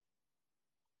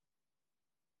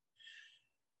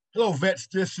Hello, vets.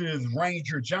 This is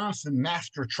Ranger Johnson,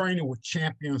 master trainer with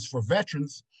Champions for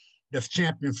Veterans. That's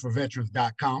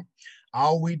championsforveterans.com.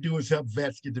 All we do is help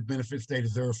vets get the benefits they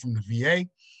deserve from the VA.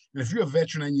 And if you're a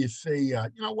veteran and you say, you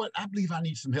know what, I believe I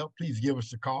need some help, please give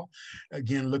us a call.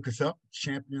 Again, look us up,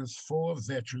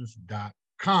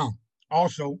 championsforveterans.com.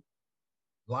 Also,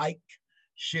 like,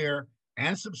 share,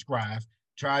 and subscribe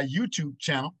to our YouTube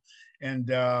channel. And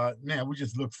man, we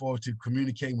just look forward to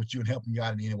communicating with you and helping you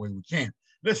out in any way we can.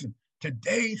 Listen,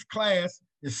 today's class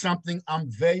is something I'm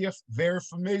very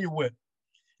familiar with.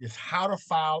 It's how to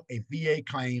file a VA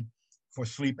claim for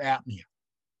sleep apnea.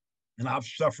 And I've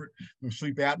suffered from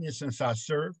sleep apnea since I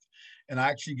served, and I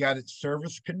actually got it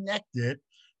service connected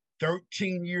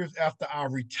 13 years after I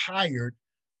retired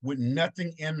with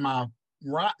nothing in my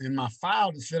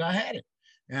file that said I had it.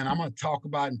 And I'm going to talk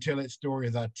about and tell that story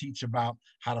as I teach about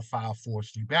how to file for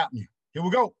sleep apnea. Here we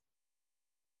go.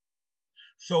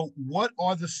 So, what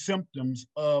are the symptoms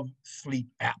of sleep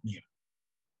apnea?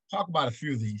 Talk about a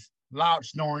few of these: loud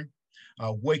snoring,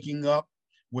 waking up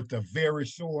with a very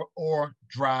sore or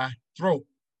dry throat.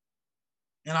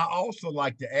 And I also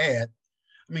like to add,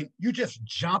 I mean, you're just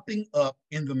jumping up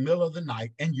in the middle of the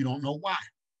night and you don't know why.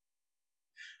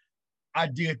 I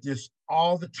did this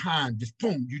all the time. Just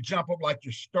boom, you jump up like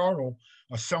you're startled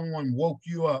or someone woke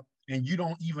you up and you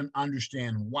don't even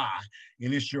understand why.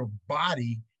 And it's your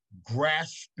body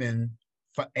grasping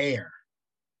for air.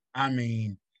 I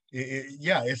mean,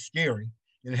 yeah, it's scary.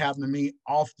 It happened to me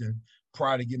often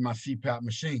prior to getting my CPAP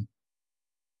machine.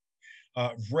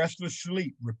 Restless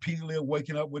sleep, repeatedly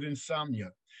waking up with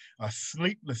insomnia,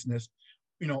 sleeplessness,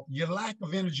 your lack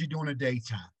of energy during the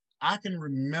daytime. I can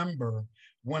remember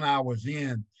when I was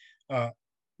in uh,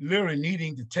 literally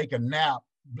needing to take a nap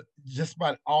just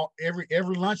about every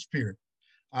lunch period.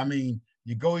 I mean,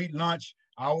 you go eat lunch,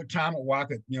 I would time it where I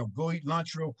could, go eat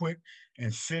lunch real quick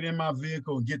and sit in my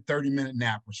vehicle and get 30-minute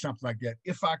nap or something like that,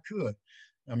 if I could.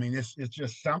 I mean, it's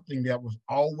just something that I was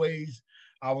always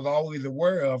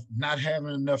aware of not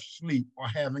having enough sleep or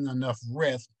having enough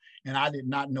rest, and I did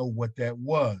not know what that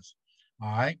was. All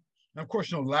right. And of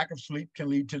course, lack of sleep can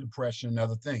lead to depression and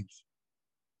other things.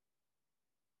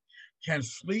 Can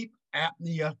sleep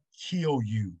apnea kill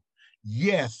you?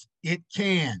 Yes, it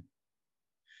can.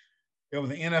 There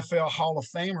was an NFL Hall of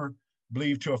Famer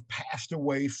believed to have passed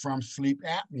away from sleep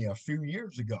apnea a few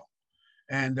years ago.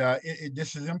 And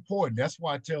this is important. That's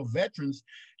why I tell veterans,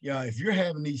 if you're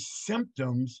having these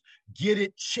symptoms, get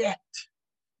it checked.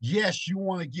 Yes, you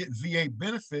want to get VA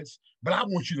benefits, but I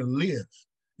want you to live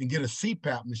and get a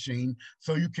CPAP machine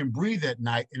so you can breathe at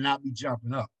night and not be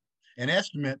jumping up. An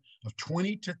estimate of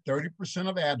 20 to 30%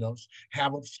 of adults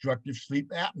have obstructive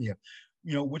sleep apnea,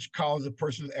 which causes a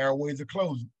person's airways to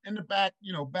close. In the back,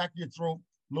 back of your throat,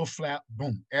 little flap,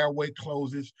 boom, airway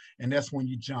closes, and that's when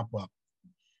you jump up.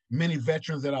 Many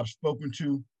veterans that I've spoken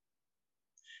to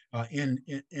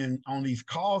in on these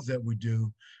calls that we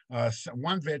do,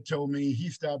 one vet told me he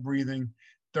stopped breathing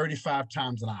 35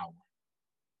 times an hour.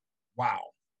 Wow,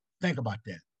 think about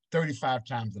that, 35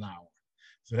 times an hour.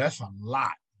 So that's a lot.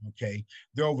 Okay,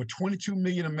 there are over 22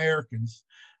 million Americans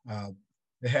that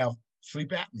have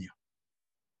sleep apnea.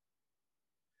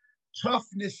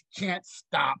 Toughness can't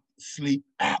stop sleep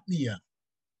apnea.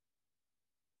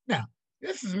 Now,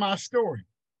 this is my story.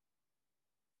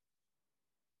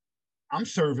 I'm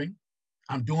serving,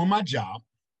 I'm doing my job,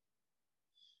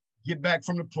 get back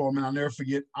from deployment. I'll never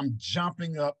forget, I'm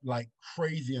jumping up like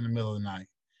crazy in the middle of the night.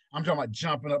 I'm talking about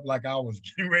jumping up like I was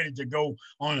getting ready to go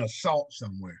on an assault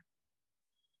somewhere.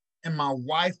 And my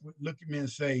wife would look at me and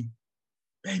say,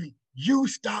 baby, you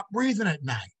stop breathing at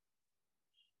night.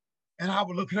 And I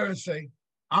would look at her and say,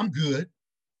 I'm good.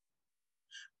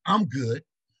 I'm good.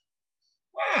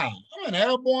 Wow, I'm an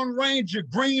airborne ranger,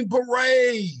 Green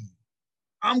Beret.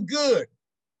 I'm good.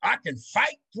 I can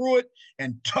fight through it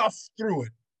and tough through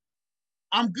it.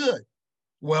 I'm good.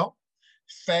 Well,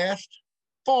 fast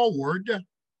forward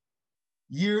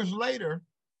years later,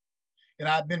 and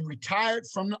I've been retired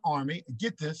from the Army.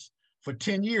 Get this, for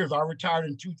 10 years. I retired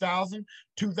in 2000.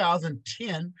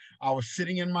 2010, I was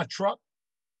sitting in my truck.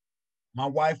 My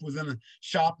wife was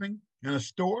shopping in a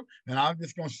store, and I was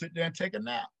just going to sit there and take a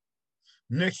nap.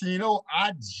 Next thing you know,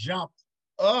 I jumped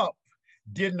up,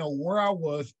 didn't know where I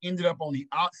was, ended up on the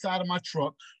outside of my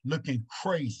truck looking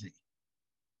crazy.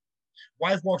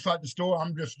 Wife walks out the store,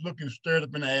 I'm just looking stared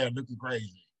up in the air, looking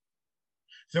crazy.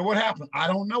 So what happened? I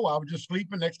don't know. I was just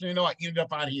sleeping. Next thing you know, I ended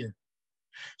up out here.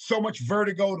 So much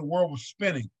vertigo, the world was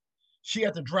spinning. She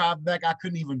had to drive back. I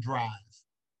couldn't even drive.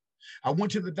 I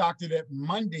went to the doctor that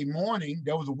Monday morning.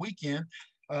 There was a weekend.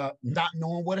 not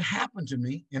knowing what happened to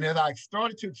me. And as I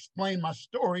started to explain my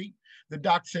story, the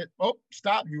doc said, "Oh,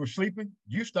 stop. You were sleeping.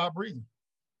 You stopped breathing."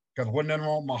 Because there wasn't nothing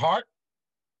wrong with my heart.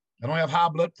 I don't have high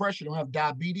blood pressure. I don't have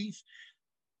diabetes.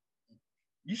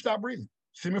 You stop breathing.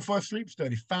 Send me for a sleep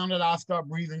study. Found out I stopped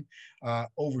breathing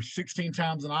over 16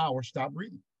 times an hour. Stop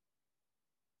breathing.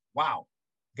 Wow.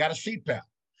 Got a CPAP.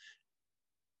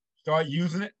 Started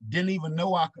using it. Didn't even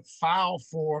know I could file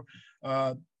for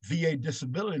VA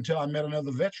disability until I met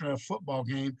another veteran at a football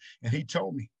game, and he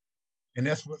told me. And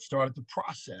that's what started the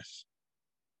process.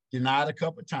 Denied a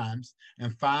couple of times,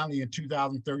 and finally in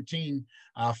 2013,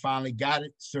 I finally got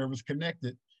it service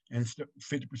connected and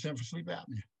 50% for sleep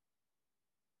apnea.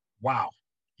 Wow.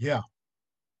 Yeah.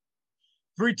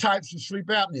 3 types of sleep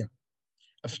apnea.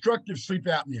 Obstructive sleep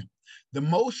apnea. The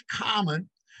most common,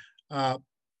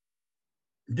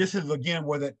 this is again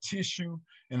where that tissue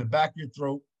in the back of your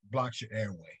throat blocks your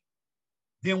airway.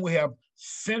 Then we have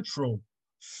central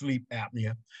sleep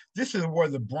apnea. This is where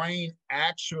the brain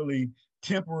actually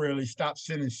temporarily stops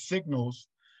sending signals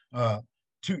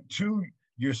to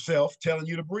yourself telling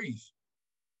you to breathe.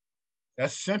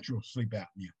 That's central sleep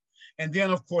apnea. And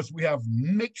then, of course, we have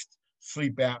mixed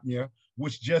sleep apnea,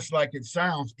 which, just like it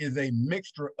sounds, is a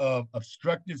mixture of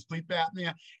obstructive sleep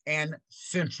apnea and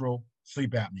central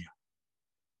sleep apnea.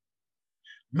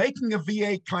 Making a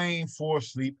VA claim for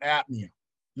sleep apnea.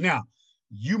 Now,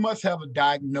 you must have a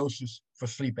diagnosis for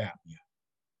sleep apnea.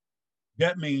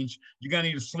 That means you're going to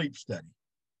need a sleep study.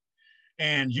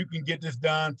 And you can get this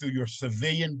done through your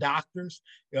civilian doctors.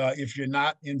 If you're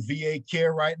not in VA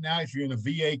care right now, if you're in a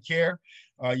VA care,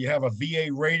 you have a VA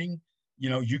rating,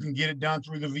 you can get it done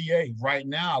through the VA. Right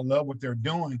now, I love what they're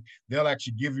doing. They'll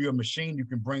actually give you a machine. You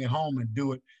can bring it home and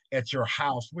do it at your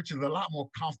house, which is a lot more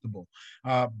comfortable.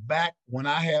 Back when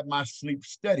I had my sleep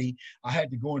study, I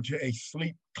had to go into a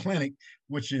sleep clinic,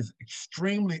 which is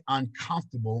extremely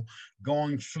uncomfortable,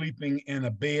 sleeping in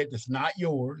a bed that's not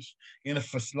yours,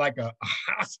 like a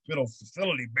hospital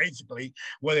facility, basically,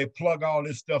 where they plug all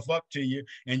this stuff up to you,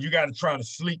 and you got to try to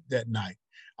sleep that night.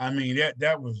 I mean,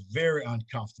 that was very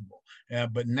uncomfortable.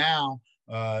 But now,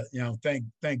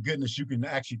 thank goodness you can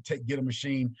actually get a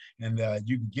machine, and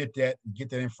you can get that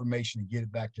information and get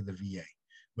it back to the VA.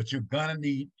 But you're gonna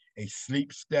need a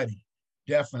sleep study,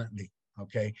 definitely,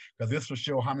 okay? Because this will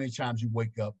show how many times you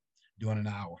wake up during an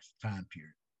hour's time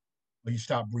period, or you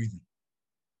stop breathing.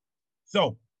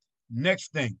 So,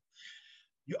 next thing,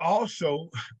 you also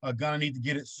are gonna need to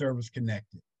get it service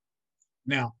connected.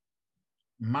 Now,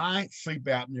 my sleep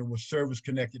apnea was service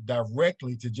connected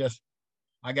directly to just,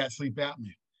 I got sleep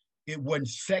apnea. It wasn't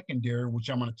secondary, which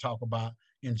I'm going to talk about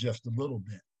in just a little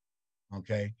bit.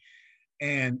 Okay.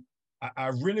 And I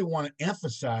really want to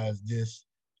emphasize this.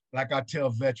 Like I tell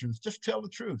veterans, just tell the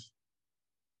truth.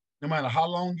 No matter how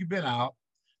long you've been out,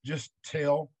 just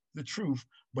tell the truth.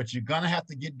 But you're going to have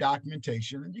to get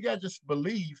documentation, and you got to just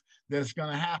believe that it's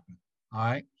going to happen. All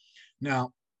right.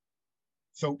 Now,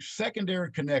 so secondary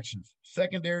connections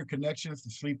to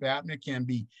sleep apnea can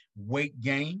be weight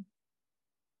gain.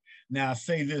 Now, I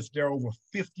say this, there are over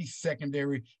 50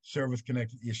 secondary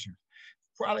service-connected issues.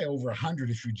 Probably over 100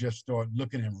 if you just start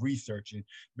looking and researching,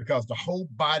 because the whole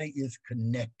body is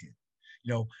connected.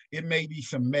 It may be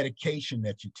some medication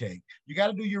that you take. You got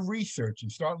to do your research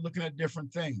and start looking at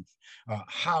different things.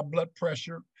 High blood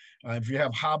pressure. If you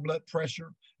have high blood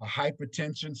pressure,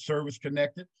 hypertension,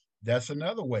 service-connected, that's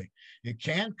another way. It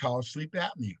can cause sleep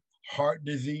apnea. Heart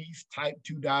disease, type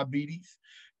 2 diabetes,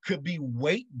 could be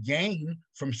weight gain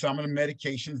from some of the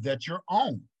medications that you're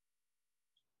on.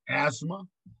 Asthma,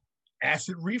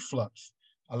 acid reflux,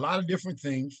 a lot of different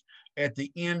things. At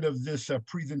the end of this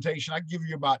presentation, I give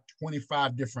you about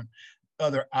 25 different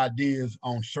other ideas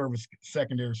on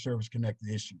secondary service connected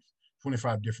issues,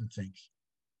 25 different things.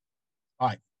 All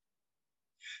right.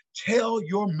 Tell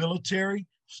your military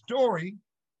story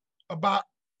about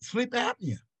sleep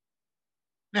apnea.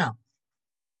 Now,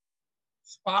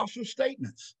 spousal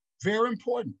statements, very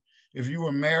important. If you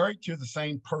were married to the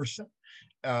same person,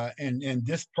 and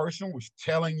this person was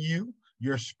telling you,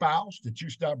 your spouse, that you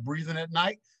stop breathing at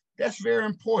night, that's very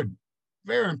important.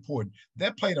 Very important.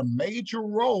 That played a major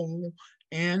role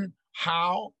in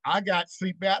how I got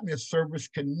sleep apnea service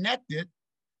connected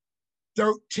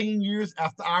 13 years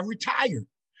after I retired,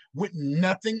 with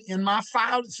nothing in my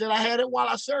file that said I had it while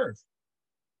I served.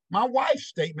 My wife's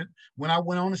statement when I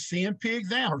went on a CMP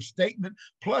exam, her statement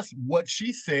plus what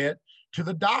she said to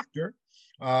the doctor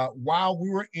while we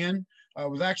were in,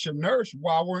 was actually a nurse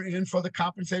while we were in for the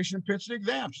compensation and pension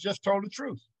exam. She just told the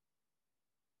truth.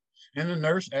 And the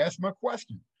nurse asked me a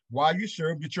question. While you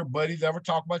served, did your buddies ever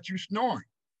talk about you snoring?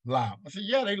 loud. I said,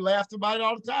 yeah, they laughed about it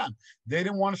all the time. They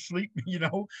didn't want to sleep,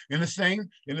 in the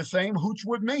same hooch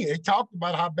with me. They talked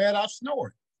about how bad I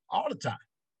snored all the time.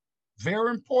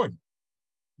 Very important.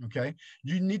 Okay.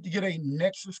 You need to get a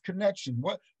nexus connection.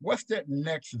 What's that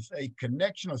nexus? A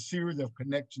connection, a series of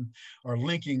connections or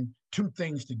linking two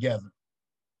things together.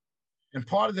 And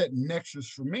part of that nexus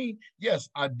for me, yes,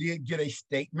 I did get a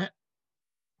statement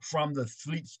from the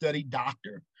sleep study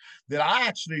doctor that I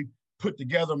actually put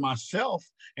together myself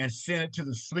and sent it to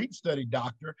the sleep study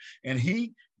doctor. And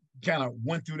he kind of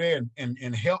went through there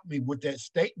and helped me with that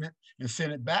statement and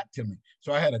sent it back to me.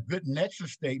 So I had a good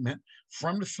nexus statement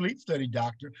from the sleep study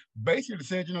doctor, basically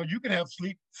said, you can have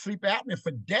sleep apnea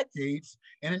for decades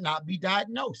and it not be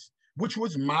diagnosed, which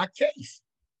was my case.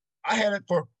 I had it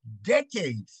for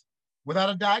decades without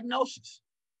a diagnosis.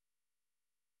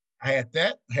 I had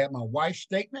that, I had my wife's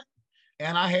statement,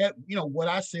 and I had, what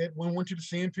I said when I went to the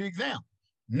CNP exam.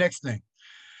 Next thing,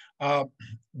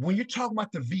 when you're talking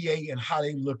about the VA and how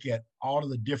they look at all of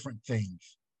the different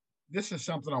things, this is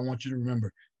something I want you to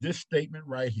remember. This statement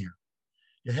right here,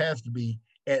 it has to be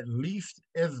at least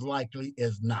as likely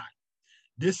as not.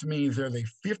 This means there's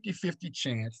a 50-50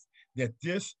 chance that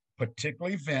this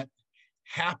particular event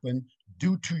happened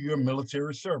due to your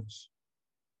military service.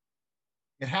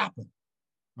 It happened.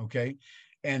 Okay,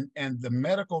 and the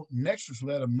medical nexus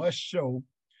letter must show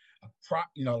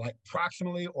like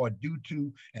proximately or due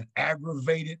to an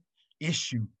aggravated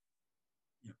issue.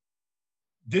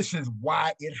 This is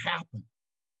why it happened.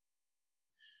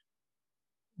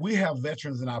 We have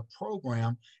veterans in our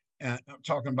program, and I'm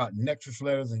talking about nexus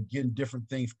letters and getting different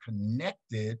things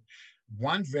connected.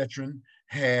 One veteran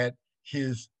had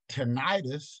his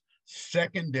tinnitus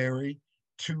secondary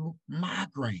to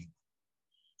migraine.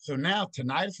 So now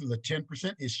tinnitus is a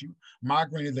 10% issue,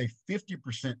 migraine is a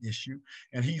 50% issue,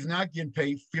 and he's not getting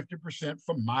paid 50%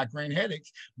 for migraine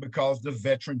headaches because the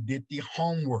veteran did the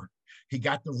homework. He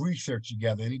got the research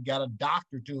together and he got a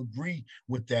doctor to agree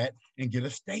with that and get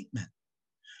a statement.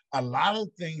 A lot of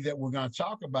things that we're going to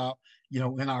talk about,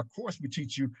 in our course, we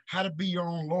teach you how to be your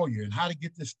own lawyer and how to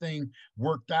get this thing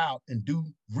worked out and do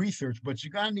research, but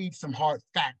you're going to need some hard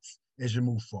facts as you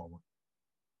move forward.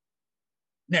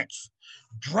 Next,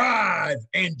 drive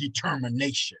and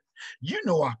determination.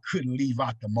 I couldn't leave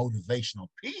out the motivational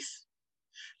piece.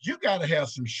 You got to have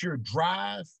some sheer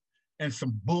drive and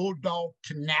some bulldog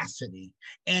tenacity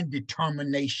and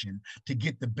determination to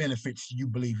get the benefits you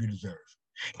believe you deserve.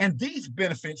 And these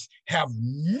benefits have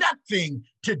nothing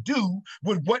to do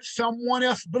with what someone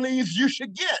else believes you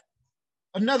should get.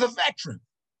 Another veteran.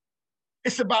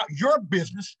 It's about your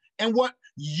business and what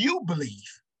you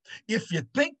believe. If you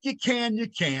think you can, you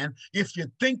can. If you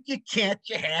think you can't,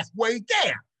 you're halfway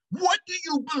there. What do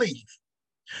you believe?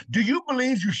 Do you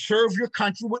believe you serve your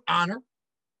country with honor?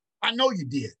 I know you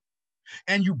did.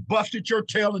 And you busted your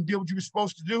tail and did what you were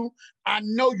supposed to do? I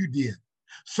know you did.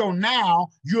 So now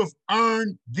you have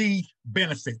earned these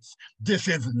benefits. This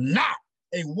is not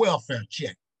a welfare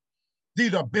check.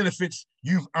 These are benefits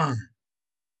you've earned.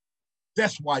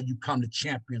 That's why you come to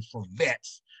Champions for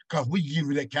Vets, because we give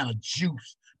you that kind of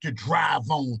juice to drive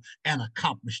on and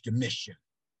accomplish the mission.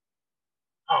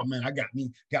 Oh man, I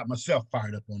got myself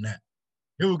fired up on that.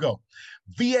 Here we go.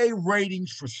 VA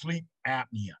ratings for sleep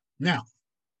apnea. Now,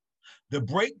 the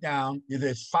breakdown is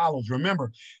as follows.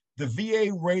 Remember, the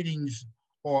VA ratings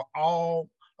are all,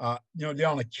 they're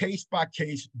on a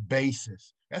case-by-case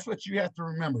basis. That's what you have to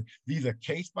remember. These are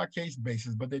case-by-case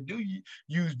basis, but they do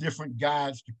use different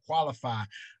guides to qualify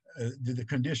the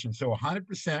condition. So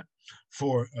 100%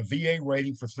 for a VA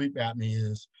rating for sleep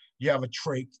apnea is you have a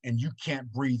trach and you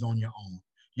can't breathe on your own.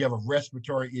 You have a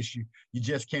respiratory issue, you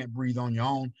just can't breathe on your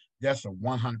own. That's a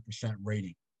 100%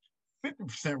 rating.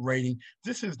 50% rating,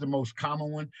 this is the most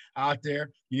common one out there.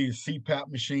 You need a CPAP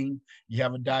machine. You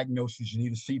have a diagnosis, you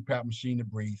need a CPAP machine to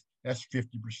breathe. That's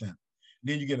 50%.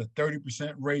 Then you get a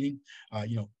 30% rating.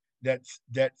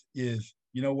 That is,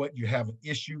 you have an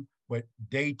issue, but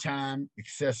daytime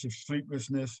excessive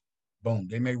sleeplessness, boom,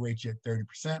 they may rate you at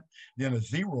 30%. Then a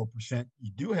 0%,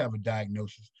 you do have a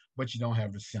diagnosis, but you don't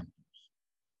have the symptoms.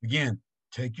 Again,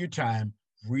 take your time,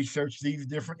 research these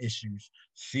different issues,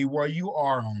 see where you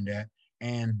are on that,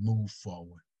 and move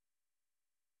forward.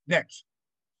 Next,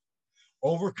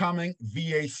 overcoming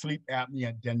VA sleep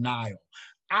apnea denial.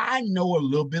 I know a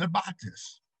little bit about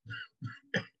this.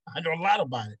 I know a lot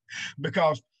about it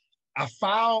because I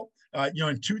filed,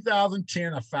 in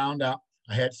 2010, I found out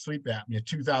I had sleep apnea.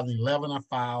 2011, I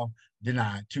filed,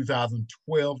 denied.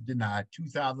 2012, denied.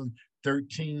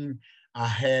 2013, I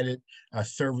had it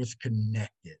service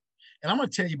connected. And I'm going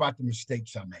to tell you about the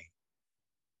mistakes I made.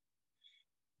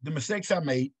 The mistakes I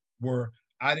made were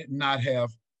I did not have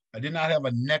I did not have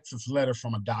a nexus letter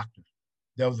from a doctor.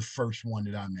 That was the first one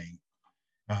that I made.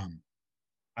 Um,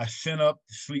 I sent up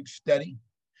the sleep study,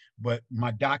 but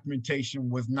my documentation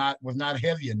was not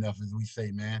heavy enough, as we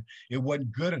say, man. It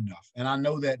wasn't good enough, and I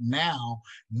know that now,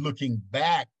 looking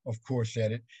back, of course,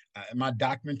 at it, my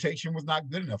documentation was not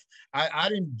good enough. I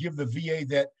didn't give the VA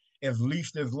that as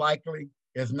least as likely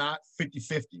as not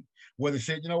 50-50, where they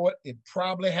said, you know what, it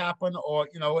probably happened, or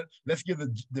you know what, let's give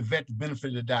the vet the benefit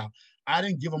of the doubt. I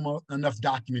didn't give them enough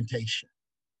documentation,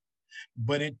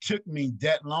 but it took me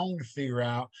that long to figure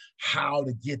out how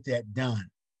to get that done.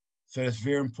 So that's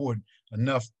very important.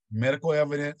 Enough medical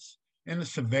evidence and the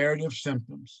severity of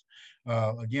symptoms.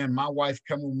 Again, my wife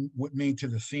coming with me to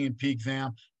the CNP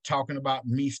exam, talking about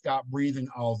me stop breathing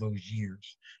all those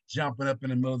years, jumping up in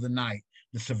the middle of the night,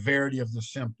 the severity of the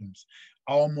symptoms,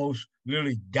 almost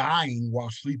literally dying while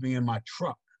sleeping in my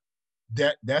truck.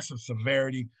 That's a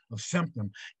severity of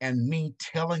symptom. And me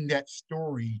telling that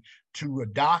story to a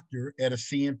doctor at a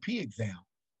CNP exam.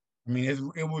 I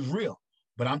mean, it was real.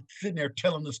 But I'm sitting there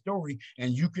telling the story,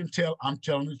 and you can tell I'm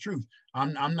telling the truth.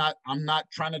 I'm not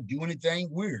trying to do anything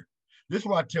weird. This is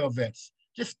what I tell vets: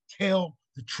 just tell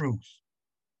the truth.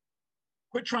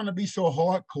 Quit trying to be so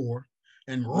hardcore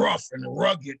and rough and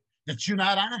rugged that you're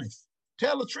not honest.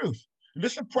 Tell the truth. And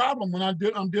this is a problem when I'm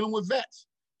dealing with vets.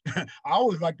 I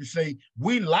always like to say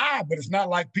we lie, but it's not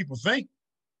like people think.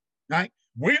 Right?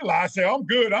 We lie, say I'm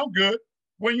good,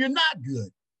 when you're not good.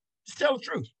 Just tell the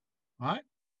truth. All right.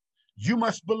 You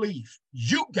must believe.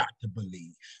 You got to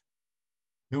believe.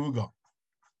 Here we go.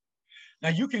 Now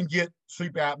you can get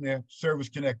sleep apnea, service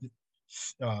connected,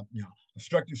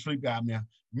 obstructive sleep apnea,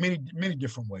 many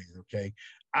different ways. Okay,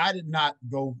 I did not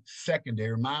go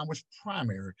secondary. Mine was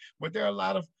primary, but there are a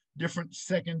lot of different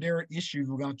secondary issues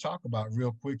we're going to talk about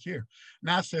real quick here.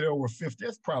 Now I said over 50,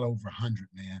 that's probably over 100,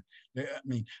 man. I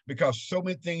mean, because so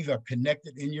many things are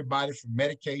connected in your body from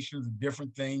medications and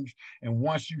different things. And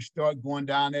once you start going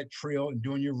down that trail and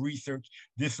doing your research,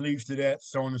 this leads to that,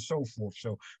 so on and so forth.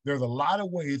 So there's a lot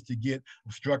of ways to get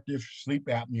obstructive sleep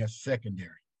apnea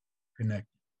secondary connected.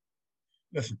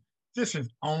 Listen, this is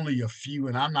only a few,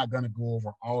 and I'm not going to go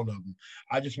over all of them.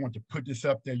 I just want to put this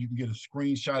up there. You can get a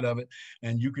screenshot of it,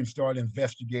 and you can start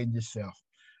investigating yourself.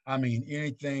 I mean,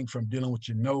 anything from dealing with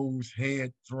your nose,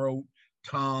 head, throat,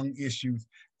 tongue issues,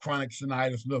 chronic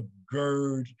sinusitis, look,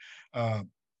 GERD, uh,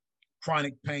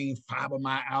 chronic pain,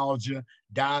 fibromyalgia,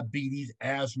 diabetes,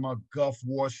 asthma,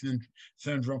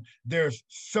 syndrome. There's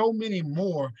so many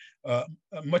more,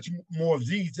 much more of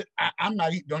these that I'm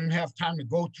not don't even have time to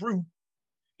go through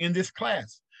in this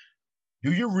class.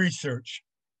 Do your research,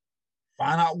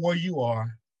 find out where you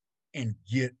are, and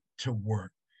get to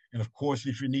work. And of course,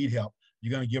 if you need help,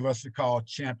 you're going to give us a call,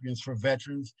 Champions for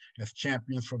Veterans. That's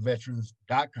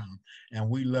championsforveterans.com. And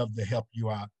we love to help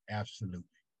you out. Absolutely.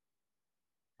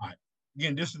 All right.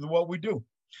 Again, this is what we do.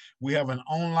 We have an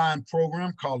online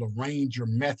program called Arrange Your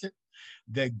Method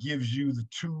that gives you the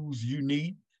tools you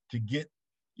need to get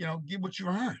what you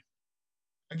earn.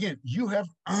 Again, you have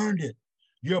earned it.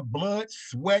 Your blood,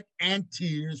 sweat, and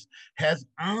tears has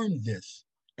earned this.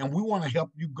 And we want to help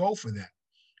you go for that.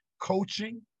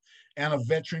 Coaching and a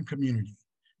veteran community.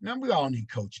 Now, we all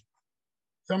need coaching.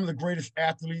 Some of the greatest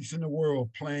athletes in the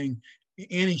world playing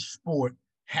any sport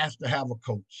has to have a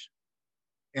coach.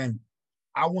 And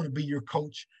I want to be your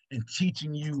coach and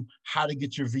teaching you how to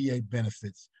get your VA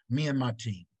benefits, me and my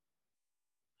team.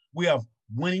 We have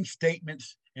winning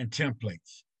statements and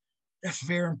templates. That's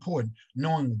very important.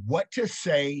 Knowing what to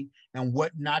say and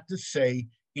what not to say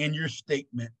in your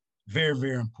statement, very,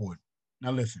 very important. Now,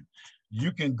 listen,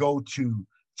 you can go to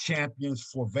Champions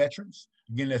for Veterans.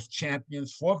 Again, that's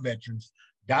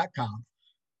championsforveterans.com.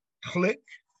 Click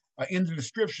in the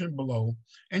description below,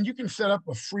 and you can set up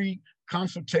a free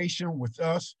consultation with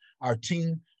us, our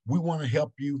team. We want to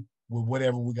help you with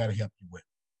whatever we got to help you with.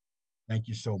 Thank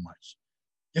you so much.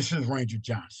 This is Ranger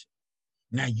Johnson.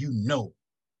 Now you know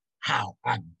how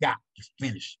I got to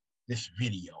finish this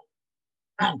video.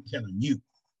 I'm telling you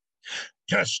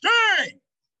to stay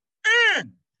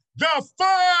in the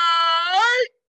fight.